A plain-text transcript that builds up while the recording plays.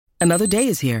Another day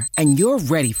is here, and you're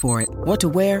ready for it. What to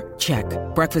wear? Check.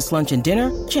 Breakfast, lunch, and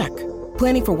dinner? Check.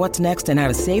 Planning for what's next and how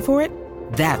to save for it?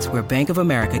 That's where Bank of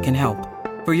America can help.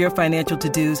 For your financial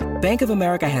to-dos, Bank of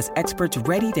America has experts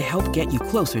ready to help get you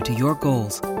closer to your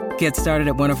goals. Get started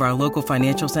at one of our local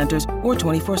financial centers or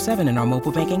 24/7 in our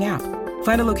mobile banking app.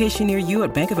 Find a location near you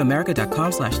at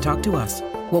bankofamerica.com/talktous.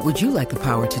 What would you like the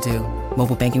power to do?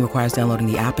 Mobile banking requires downloading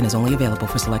the app and is only available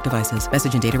for select devices.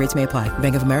 Message and data rates may apply.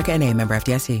 Bank of America N.A., member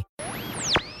FDIC.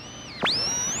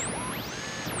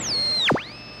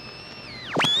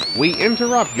 We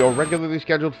interrupt your regularly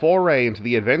scheduled foray into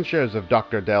the adventures of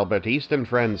Dr. Delbert East and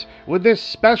friends with this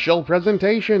special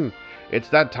presentation. It's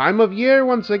that time of year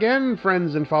once again,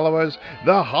 friends and followers.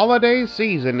 The holiday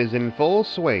season is in full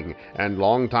swing, and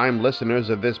long-time listeners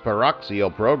of this parochial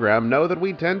program know that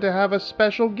we tend to have a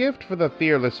special gift for the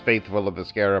fearless faithful of the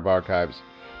Scarab Archives.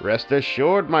 Rest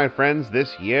assured, my friends,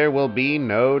 this year will be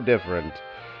no different.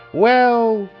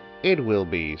 Well, it will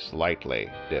be slightly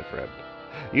different.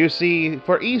 You see,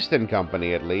 for East and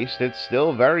Company at least, it's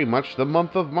still very much the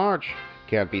month of March.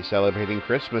 Can't be celebrating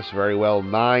Christmas very well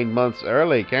 9 months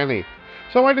early, can he?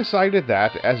 So I decided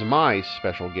that, as my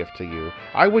special gift to you,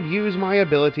 I would use my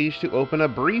abilities to open a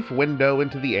brief window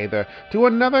into the aether to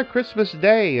another Christmas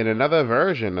day in another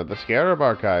version of the Scarab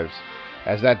Archives.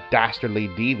 As that dastardly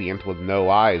deviant with no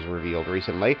eyes revealed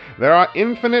recently, there are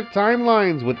infinite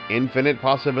timelines with infinite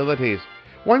possibilities.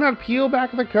 Why not peel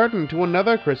back the curtain to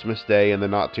another Christmas day in the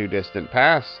not-too-distant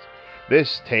past?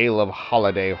 This tale of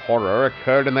holiday horror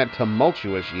occurred in that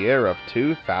tumultuous year of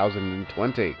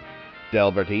 2020.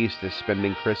 Delbert East is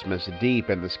spending Christmas deep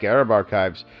in the Scarab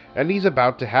Archives, and he's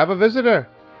about to have a visitor.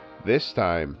 This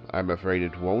time, I'm afraid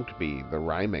it won't be the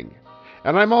rhyming.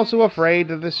 And I'm also afraid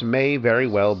that this may very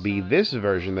well be this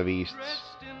version of East's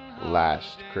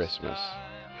last Christmas.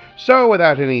 So,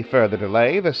 without any further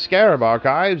delay, the Scarab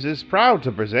Archives is proud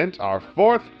to present our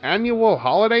 4th annual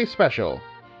holiday special,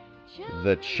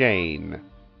 The Chain.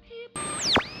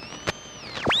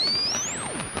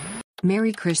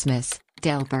 Merry Christmas,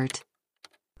 Delbert.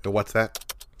 What's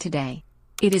that? Today,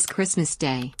 it is Christmas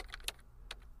Day.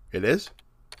 It is?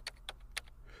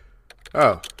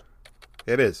 Oh,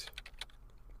 it is.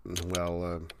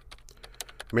 Well,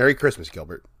 Merry Christmas,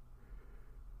 Gilbert.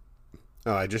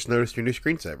 Oh, I just noticed your new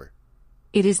screensaver.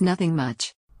 It is nothing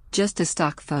much. Just a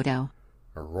stock photo.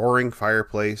 A roaring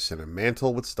fireplace and a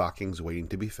mantle with stockings waiting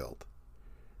to be filled.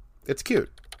 It's cute.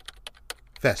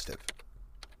 Festive.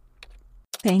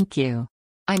 Thank you.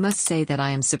 I must say that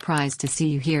I am surprised to see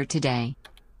you here today.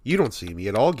 You don't see me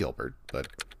at all, Gilbert, but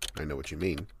I know what you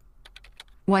mean.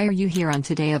 Why are you here on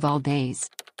today of all days?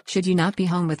 Should you not be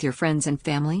home with your friends and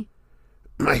family?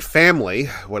 My family,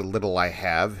 what little I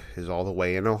have, is all the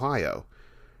way in Ohio.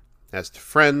 As to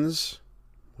friends,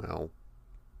 well,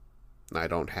 I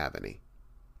don't have any.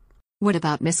 What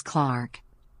about Miss Clark?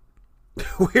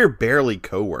 We're barely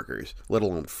co-workers, let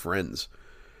alone friends.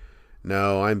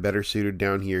 No, I'm better suited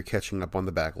down here catching up on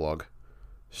the backlog.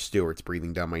 Stuart's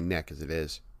breathing down my neck as it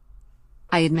is.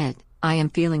 I admit, I am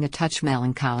feeling a touch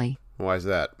melancholy. Why's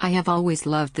that? I have always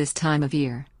loved this time of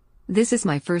year. This is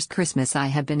my first Christmas I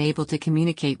have been able to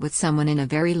communicate with someone in a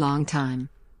very long time.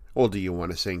 Well, do you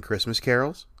want to sing Christmas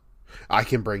carols? I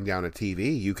can bring down a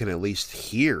TV. You can at least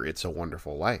hear It's a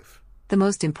Wonderful Life. The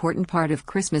most important part of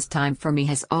Christmas time for me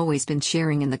has always been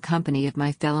sharing in the company of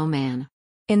my fellow man.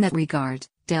 In that regard,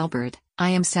 Delbert,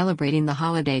 I am celebrating the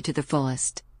holiday to the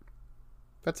fullest.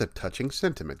 That's a touching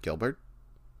sentiment, Gilbert.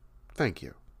 Thank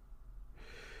you.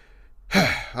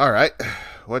 All right,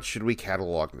 what should we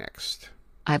catalog next?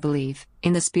 I believe,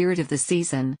 in the spirit of the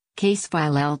season, case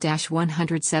file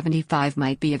L-175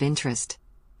 might be of interest.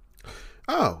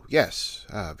 Oh, yes.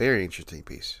 Very interesting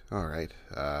piece. All right.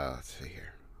 Let's see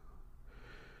here.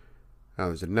 Oh,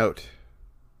 there's a note.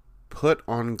 Put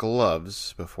on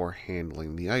gloves before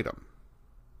handling the item.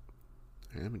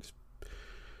 Okay, let me just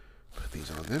put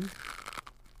these on then.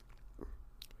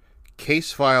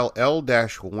 Case file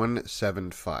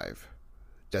L-175.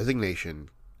 Designation,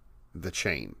 the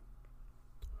chain.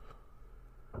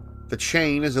 The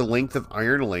chain is a length of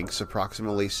iron links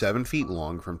approximately 7 feet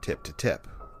long from tip to tip.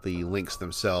 The links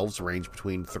themselves range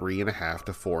between 3.5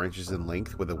 to 4 inches in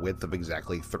length with a width of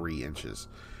exactly 3 inches.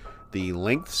 The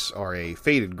lengths are a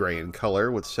faded gray in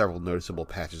color with several noticeable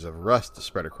patches of rust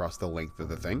spread across the length of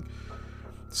the thing.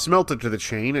 Smelted to the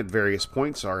chain at various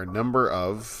points are a number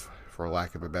of, for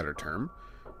lack of a better term,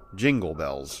 jingle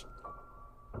bells.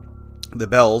 The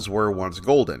bells were once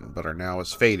golden, but are now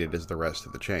as faded as the rest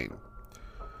of the chain.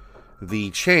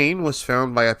 The chain was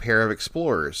found by a pair of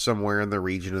explorers somewhere in the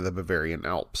region of the Bavarian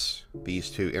Alps. These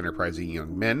two enterprising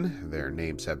young men, their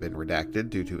names have been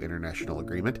redacted due to international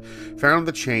agreement, found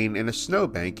the chain in a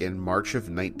snowbank in March of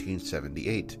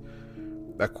 1978.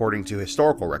 According to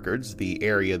historical records, the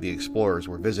area the explorers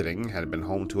were visiting had been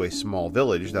home to a small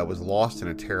village that was lost in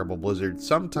a terrible blizzard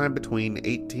sometime between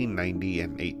 1890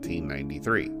 and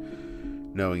 1893.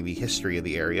 Knowing the history of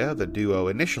the area, the duo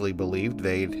initially believed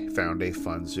they'd found a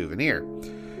fun souvenir.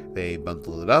 They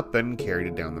bundled it up and carried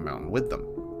it down the mountain with them.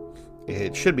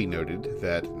 It should be noted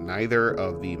that neither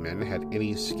of the men had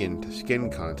any skin-to-skin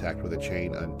contact with the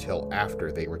chain until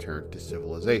after they returned to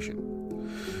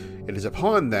civilization. It is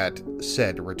upon that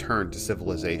said return to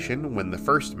civilization when the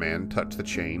first man touched the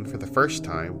chain for the first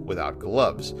time without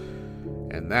gloves,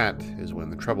 and that is when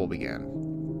the trouble began.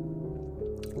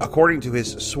 According to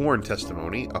his sworn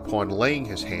testimony, upon laying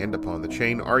his hand upon the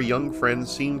chain, our young friend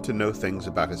seemed to know things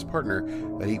about his partner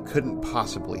that he couldn't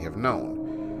possibly have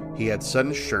known. He had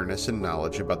sudden sureness and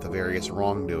knowledge about the various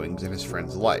wrongdoings in his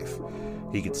friend's life.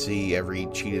 He could see every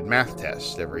cheated math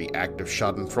test, every act of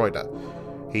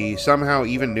schadenfreude. He somehow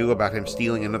even knew about him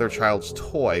stealing another child's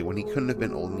toy when he couldn't have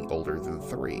been any older than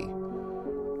 3.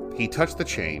 He touched the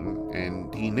chain,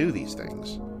 and he knew these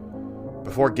things.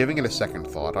 Before giving it a second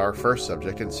thought, our first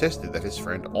subject insisted that his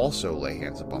friend also lay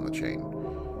hands upon the chain.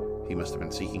 He must have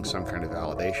been seeking some kind of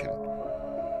validation.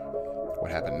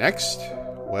 What happened next?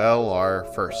 Well, our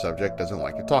first subject doesn't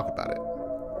like to talk about it.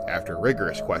 After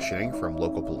rigorous questioning from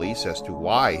local police as to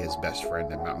why his best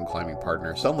friend and mountain climbing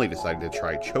partner suddenly decided to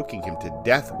try choking him to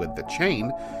death with the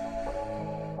chain,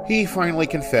 he finally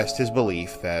confessed his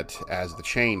belief that, as the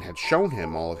chain had shown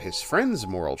him all of his friend's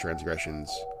moral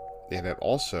transgressions, it had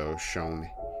also shown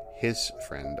his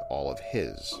friend all of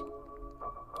his,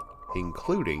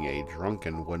 including a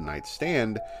drunken one-night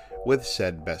stand with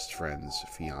said best friend's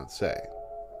fiancée.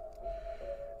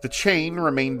 The chain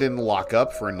remained in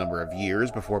lockup for a number of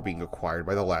years before being acquired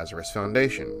by the Lazarus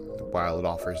Foundation. While it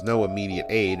offers no immediate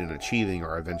aid in achieving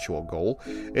our eventual goal,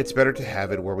 it's better to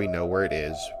have it where we know where it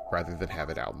is rather than have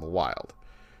it out in the wild.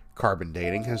 Carbon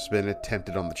dating has been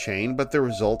attempted on the chain, but the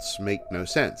results make no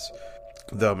sense.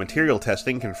 Though material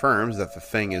testing confirms that the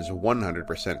thing is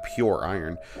 100% pure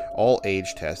iron, all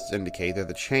age tests indicate that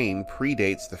the chain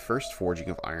predates the first forging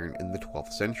of iron in the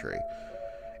 12th century.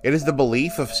 It is the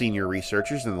belief of senior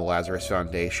researchers in the Lazarus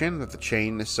Foundation that the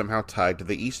chain is somehow tied to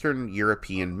the Eastern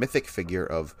European mythic figure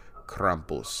of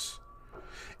Krampus.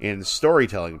 In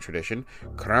storytelling tradition,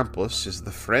 Krampus is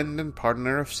the friend and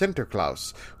partner of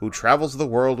Sinterklaas, who travels the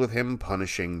world with him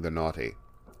punishing the naughty.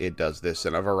 It does this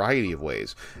in a variety of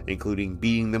ways, including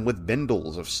beating them with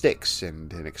bindles of sticks,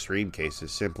 and in extreme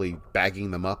cases, simply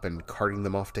bagging them up and carting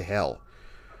them off to hell.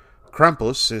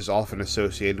 Krampus is often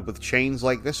associated with chains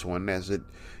like this one, as it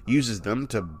uses them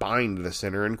to bind the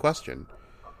sinner in question.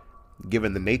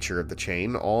 Given the nature of the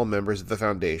chain, all members of the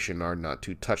Foundation are not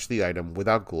to touch the item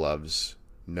without gloves,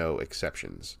 no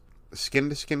exceptions.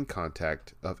 Skin-to-skin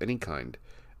contact of any kind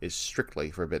is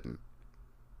strictly forbidden.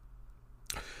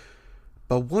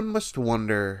 But one must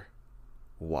wonder,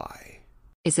 why?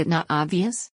 Is it not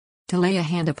obvious? To lay a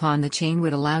hand upon the chain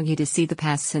would allow you to see the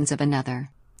past sins of another.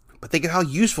 But think of how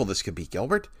useful this could be,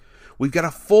 Gilbert. We've got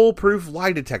a foolproof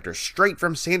lie detector straight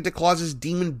from Santa Claus's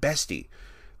demon bestie.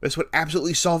 This would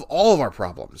absolutely solve all of our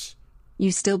problems.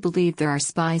 You still believe there are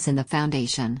spies in the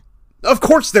Foundation? Of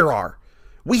course there are!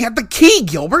 We had the key,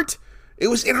 Gilbert! It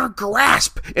was in our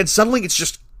grasp, and suddenly it's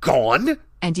just gone?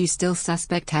 And you still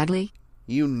suspect Hadley?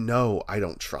 You know I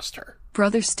don't trust her.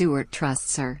 Brother Stewart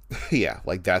trusts her. Yeah,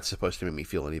 like that's supposed to make me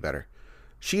feel any better.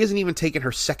 She hasn't even taken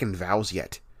her second vows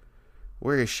yet.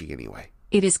 Where is she anyway?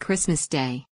 It is Christmas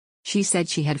Day. She said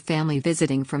she had family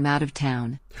visiting from out of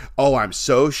town. Oh, I'm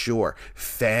so sure.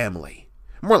 Family.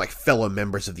 More like fellow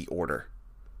members of the Order.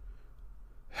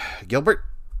 Gilbert,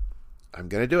 I'm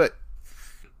gonna do it.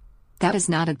 That is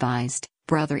not advised,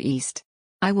 Brother East.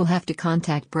 I will have to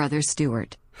contact Brother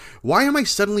Stewart. Why am I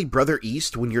suddenly Brother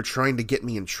East when you're trying to get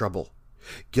me in trouble?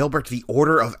 Gilbert, the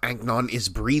Order of Anknon is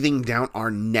breathing down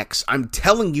our necks. I'm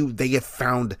telling you, they have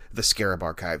found the Scarab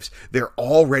archives. They're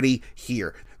already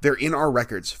here. They're in our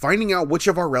records, finding out which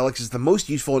of our relics is the most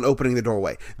useful in opening the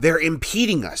doorway. They're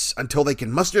impeding us until they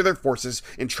can muster their forces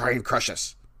and try and crush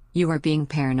us. You are being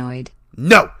paranoid.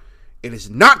 No! It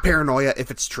is not paranoia if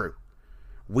it's true.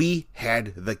 We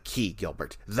had the key,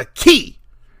 Gilbert. The key!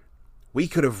 We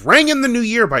could have rang in the new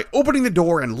year by opening the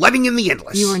door and letting in the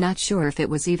endless. You are not sure if it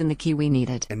was even the key we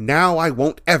needed. And now I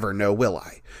won't ever know, will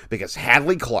I? Because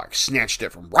Hadley Clark snatched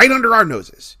it from right under our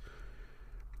noses.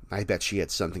 I bet she had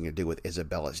something to do with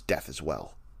Isabella's death as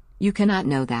well. You cannot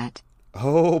know that.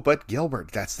 Oh, but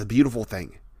Gilbert, that's the beautiful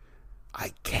thing.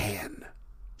 I can.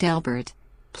 Delbert,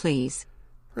 please.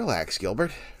 Relax,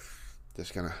 Gilbert.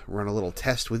 Just gonna run a little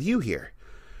test with you here.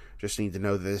 Just need to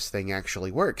know that this thing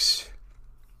actually works.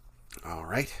 All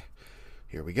right,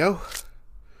 here we go.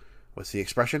 What's the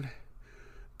expression?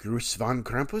 Gruß von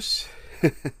Krampus?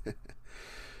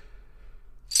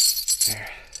 There.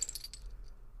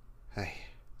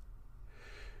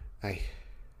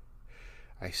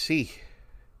 I see.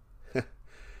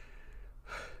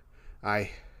 I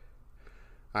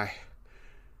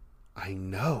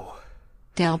know.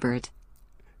 Delbert.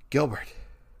 Gilbert,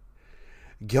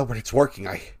 it's working.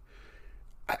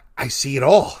 I see it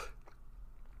all.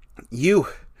 You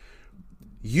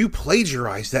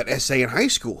plagiarized that essay in high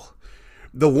school.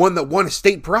 The one that won a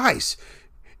state prize.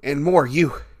 And more,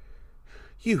 you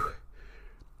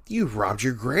robbed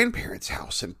your grandparents'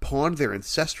 house and pawned their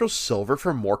ancestral silver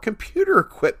for more computer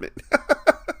equipment.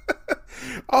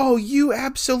 Oh, you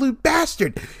absolute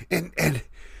bastard. And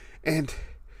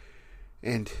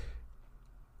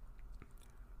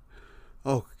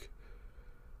oh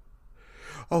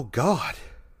God.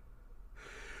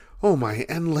 Oh, my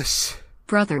endless...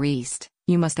 Brother East,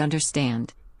 you must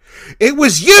understand. It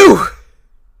was you!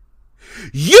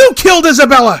 You killed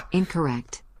Isabella!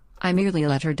 Incorrect. I merely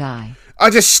let her die. A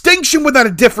distinction without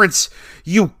a difference,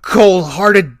 you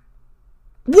cold-hearted...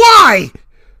 Why?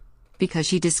 Because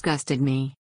she disgusted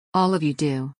me. All of you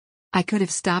do. I could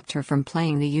have stopped her from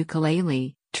playing the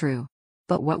ukulele, true.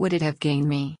 But what would it have gained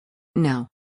me? No.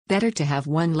 Better to have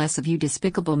one less of you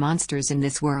despicable monsters in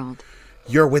this world.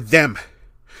 You're with them.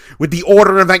 With the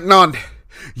Order of Agnon.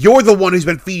 You're the one who's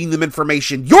been feeding them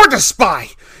information. You're the spy.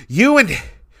 You and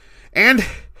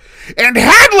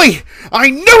Hadley! I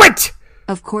knew it!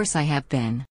 Of course I have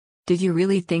been. Did you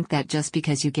really think that just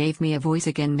because you gave me a voice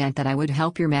again meant that I would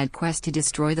help your mad quest to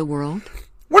destroy the world?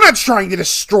 We're not trying to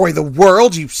destroy the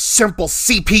world, you simple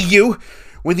CPU.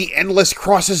 When the Endless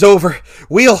crosses over,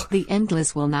 we'll... The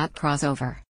Endless will not cross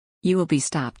over. You will be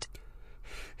stopped.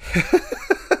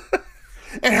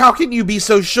 And how can you be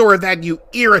so sure of that, you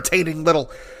irritating little...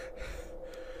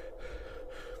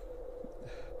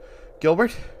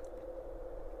 Gilbert?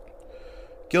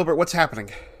 Gilbert, what's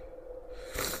happening?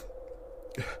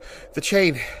 The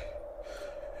chain...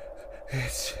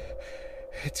 It's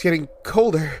getting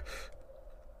colder.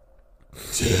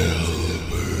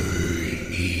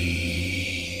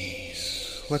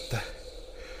 What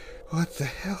the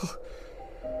hell?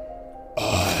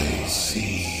 I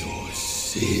see your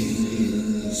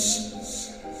sins.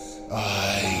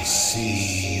 I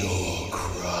see your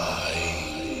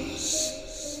crimes.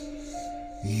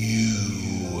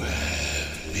 You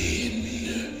have been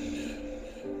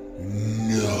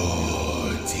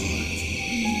naughty.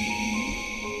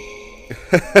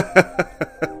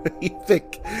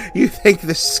 You think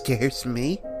this scares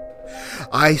me?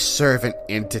 I serve an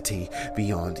entity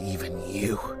beyond even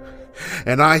you.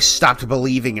 And I stopped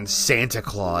believing in Santa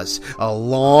Claus a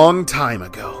long time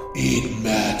ago. It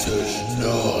matters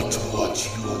not what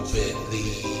you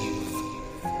believe.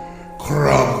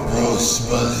 Krampus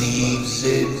believes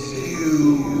in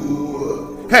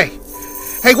you. Hey,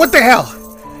 what the hell?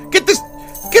 Get this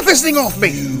thing off me!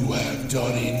 You have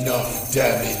done enough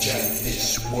damage in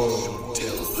this world,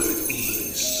 Delbert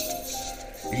East.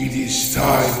 It is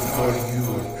time for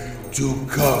you to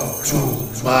come to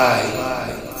my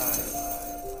life.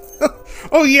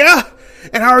 Oh yeah?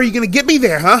 And how are you gonna get me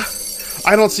there, huh?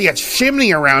 I don't see a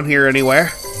chimney around here anywhere.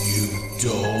 You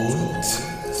don't?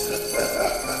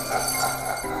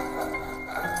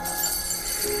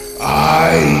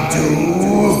 I do.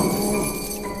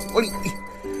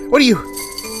 What are you?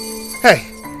 Hey,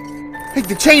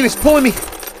 the chain is pulling me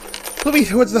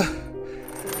towards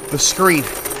the screen.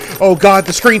 Oh God,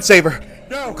 the screensaver.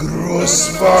 No.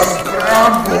 Gruß von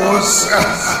Krampus.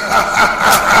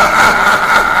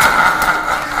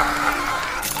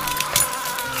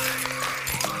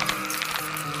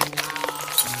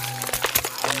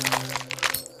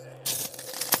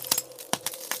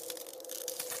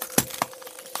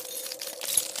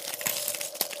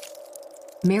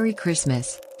 Merry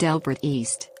Christmas, Delbert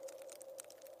East.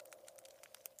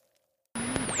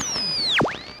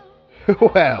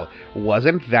 Well,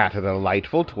 wasn't that a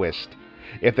delightful twist?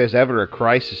 If there's ever a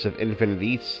crisis of infinite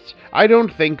Easts, I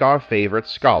don't think our favorite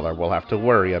scholar will have to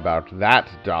worry about that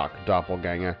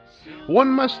doppelganger. One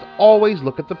must always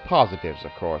look at the positives,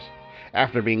 of course.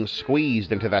 After being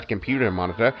squeezed into that computer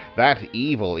monitor, that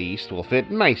evil East will fit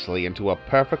nicely into a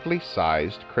perfectly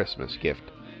sized Christmas gift.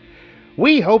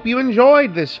 We hope you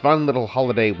enjoyed this fun little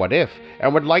holiday what if,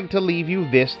 and would like to leave you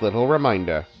this little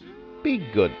reminder. Be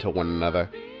good to one another.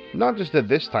 Not just at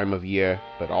this time of year,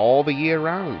 but all the year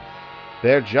round.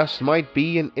 There just might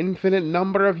be an infinite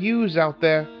number of yous out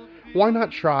there. Why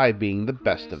not try being the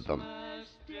best of them?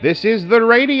 This is the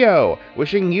radio,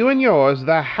 wishing you and yours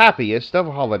the happiest of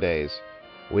holidays.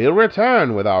 We'll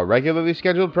return with our regularly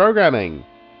scheduled programming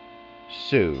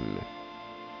soon.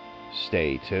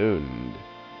 Stay tuned.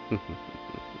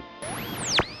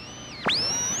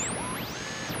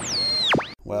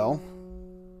 Well,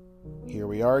 here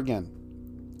we are again.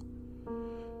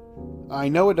 I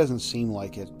know it doesn't seem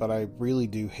like it, but I really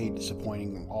do hate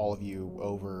disappointing all of you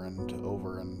over and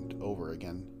over and over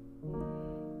again.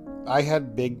 I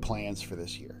had big plans for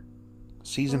this year.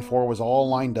 Season 4 was all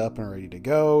lined up and ready to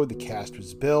go, the cast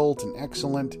was built and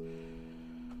excellent,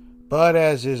 but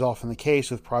as is often the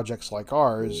case with projects like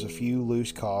ours, a few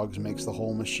loose cogs makes the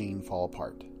whole machine fall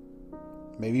apart.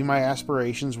 Maybe my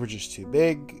aspirations were just too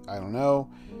big, I don't know.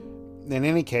 In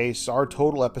any case, our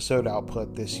total episode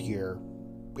output this year,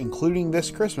 including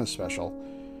this Christmas special,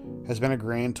 has been a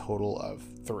grand total of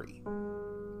 3.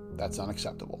 That's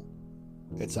unacceptable.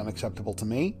 It's unacceptable to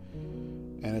me,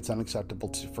 and it's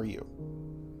unacceptable for you.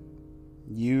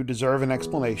 You deserve an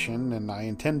explanation, and I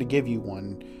intend to give you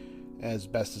one as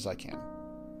best as I can.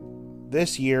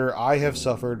 This year, I have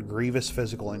suffered grievous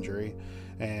physical injury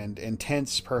and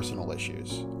intense personal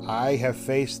issues. I have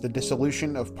faced the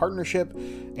dissolution of partnership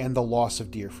and the loss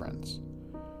of dear friends.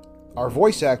 Our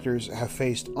voice actors have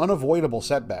faced unavoidable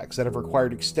setbacks that have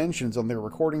required extensions on their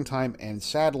recording time and,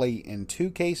 sadly, in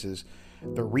 2 cases,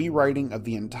 the rewriting of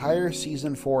the entire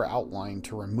Season 4 outline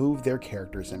to remove their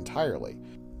characters entirely,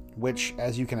 which,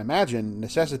 as you can imagine,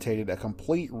 necessitated a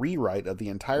complete rewrite of the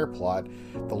entire plot,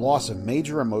 the loss of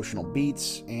major emotional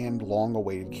beats, and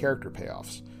long-awaited character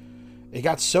payoffs. It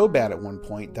got so bad at one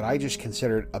point that I just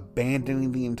considered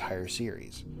abandoning the entire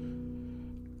series.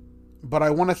 But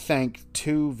I want to thank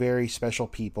 2 very special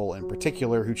people in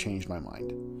particular who changed my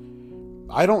mind.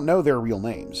 I don't know their real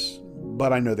names,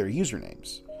 but I know their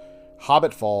usernames: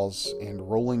 Hobbit Falls and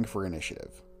Rolling for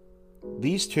Initiative.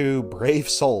 These 2 brave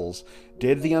souls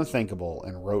did the unthinkable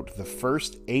and wrote the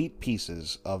first 8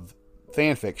 pieces of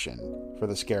fanfiction for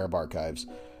the Scarab archives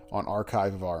on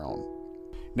Archive of Our Own.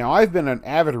 Now, I've been an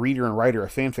avid reader and writer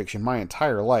of fanfiction my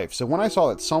entire life, so when I saw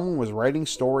that someone was writing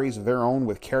stories of their own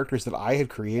with characters that I had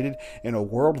created in a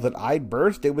world that I'd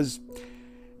birthed,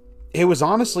 it was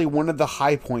honestly one of the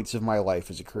high points of my life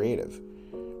as a creative.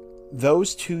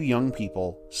 Those 2 young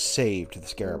people saved the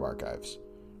Scarab archives.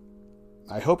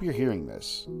 I hope you're hearing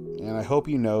this, and I hope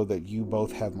you know that you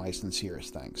both have my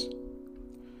sincerest thanks.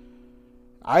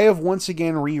 I have once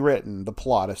again rewritten the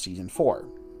plot of Season 4.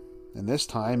 And this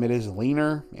time it is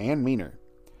leaner and meaner.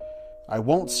 I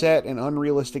won't set an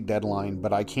unrealistic deadline,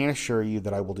 but I can assure you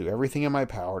that I will do everything in my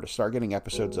power to start getting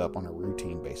episodes up on a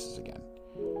routine basis again.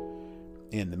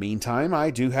 In the meantime,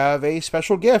 I do have a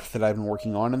special gift that I've been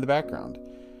working on in the background.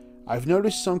 I've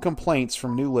noticed some complaints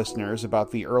from new listeners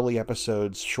about the early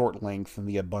episodes' short length and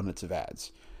the abundance of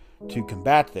ads. To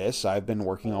combat this, I've been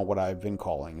working on what I've been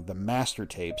calling the master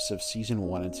tapes of Season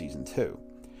 1 and Season 2.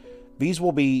 These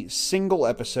will be single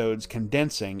episodes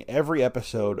condensing every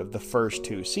episode of the first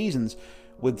 2 seasons,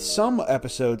 with some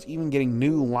episodes even getting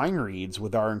new line reads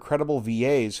with our incredible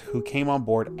VAs who came on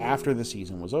board after the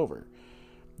season was over.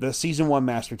 The Season 1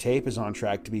 master tape is on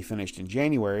track to be finished in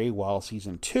January, while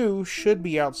Season 2 should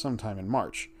be out sometime in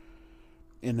March.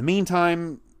 In the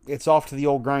meantime, it's off to the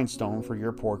old grindstone for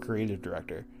your poor creative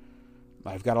director.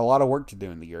 I've got a lot of work to do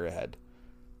in the year ahead.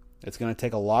 It's going to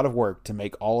take a lot of work to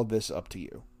make all of this up to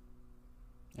you.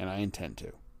 And I intend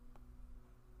to.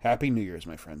 Happy New Year's,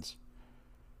 my friends.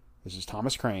 This is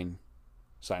Thomas Crane,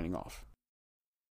 signing off.